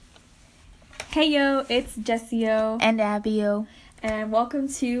Hey yo, it's Jessio and Abio, and welcome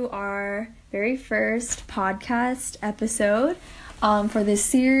to our very first podcast episode. For this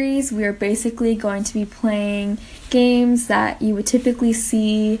series, we are basically going to be playing games that you would typically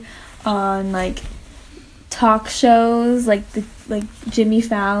see on talk shows like Jimmy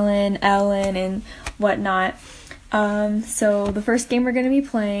Fallon, Ellen, and whatnot. So the first game we're going to be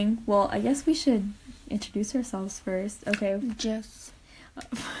playing, well, I guess we should introduce ourselves first. Okay. Jess.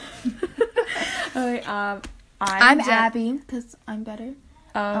 Okay, I'm Abby, because I'm better.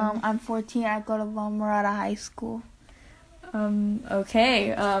 I'm 14. I go to La Mirada High School.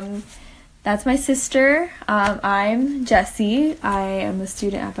 Okay. That's my sister. I'm Jessie. I am a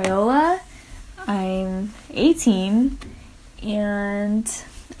student at Biola. I'm 18, and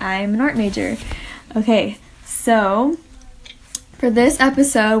I'm an art major. Okay, so for this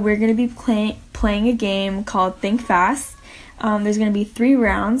episode, we're going to be playing a game called Think Fast. There's going to be 3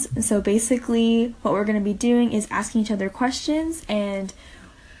 rounds. So basically, what we're going to be doing is asking each other questions, and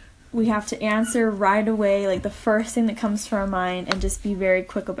we have to answer right away, like the first thing that comes to our mind, and just be very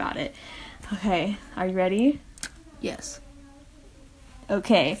quick about it. Okay, are you ready? Yes.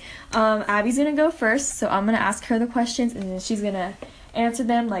 Okay, Abby's going to go first, so I'm going to ask her the questions, and then she's going to answer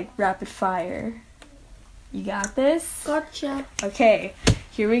them like rapid fire. You got this? Gotcha. Okay,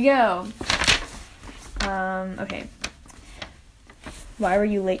 here we go. Okay. Why were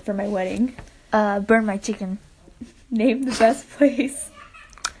you late for my wedding? Burn my chicken. Name the best place.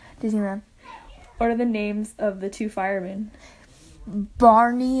 Disneyland. What are the names of the 2 firemen?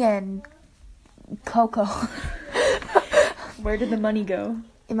 Barney and Coco. Where did the money go?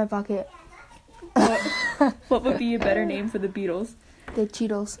 In my pocket. What would be a better name for the Beatles? The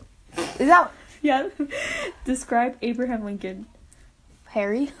Cheetos. Is that Yeah. Describe Abraham Lincoln.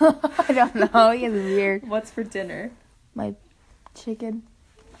 Harry? I don't know. He is weird. What's for dinner? My chicken.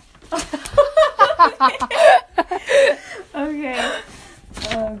 Okay.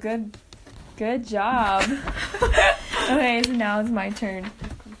 Oh, good job. Okay, so now it's my turn.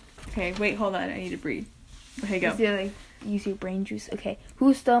 Okay, wait, hold on. I need to breathe. Okay, go. Silly. Use your brain juice. Okay.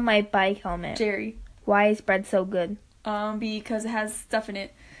 Who stole my bike helmet? Jerry. Why is bread so good? Because it has stuff in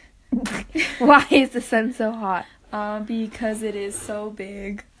it. Why is the sun so hot? Because it is so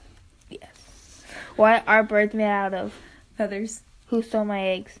big. Yes. What are birds made out of? Feathers. Who stole my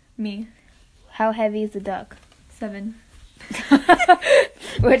eggs? Me. How heavy is the duck? 7.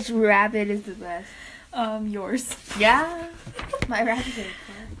 Which rabbit is the best? Yours. Yeah. My rabbit is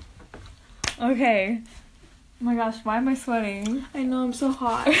fun. Okay. Oh my gosh, why am I sweating? I know, I'm so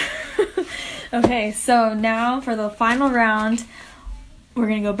hot. Okay, so now for the final round, we're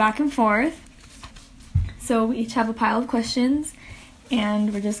going to go back and forth. So we each have a pile of questions,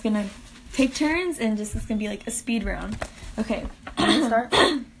 and we're just going to take turns, and it's going to be like a speed round. Okay. Start?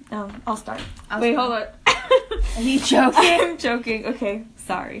 No, I'll start. Wait, hold on. Are you joking? I'm joking. Okay,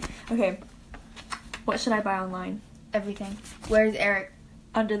 sorry. Okay. What should I buy online? Everything. Where's Eric?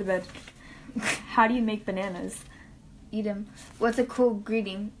 Under the bed. How do you make bananas? Eat him. What's a cool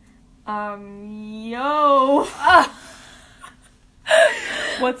greeting? Yo.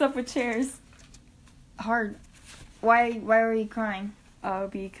 What's up with chairs? Hard. Why were you crying?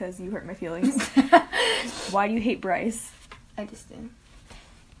 Because you hurt my feelings. Why do you hate Bryce? I just did.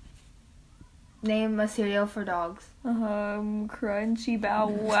 Name a cereal for dogs. Crunchy Bow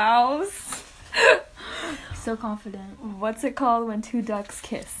Wows. So confident. What's it called when 2 ducks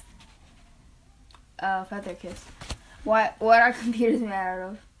kiss? Feather kiss. What are computers made out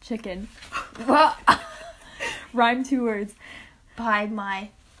of? Chicken. What? Rhyme 2 words. Hide my.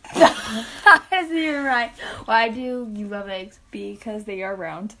 That's even right. Why do you love eggs? Because they are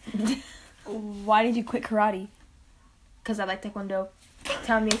round. Why did you quit karate? Because I like taekwondo.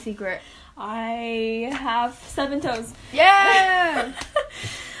 Tell me a secret. I have 7 toes. Yeah!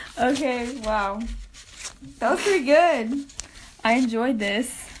 Okay, wow. That was pretty good. I enjoyed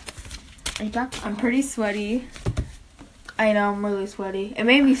this. I'm pretty sweaty. I know, I'm really sweaty. It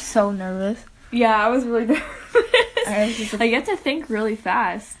made me so nervous. Yeah, I was really nervous. I you have to think really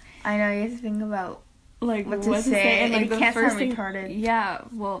fast. I know, you have to think about like what to say. And you the can't first sound thing, retarded. Yeah,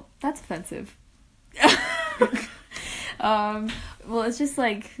 well, that's offensive. Well, it's just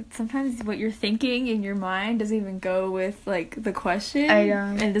like sometimes what you're thinking in your mind doesn't even go with like the question. I know.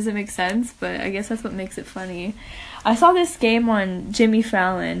 And it doesn't make sense, but I guess that's what makes it funny. I saw this game on Jimmy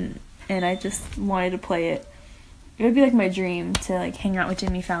Fallon, and I just wanted to play it. It would be like my dream to like hang out with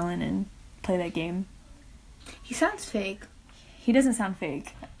Jimmy Fallon and play that game. He sounds fake. He doesn't sound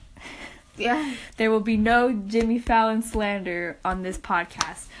fake. Yeah. There will be no Jimmy Fallon slander on this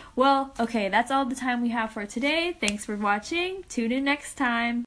podcast. Well, okay, that's all the time we have for today. Thanks for watching. Tune in next time.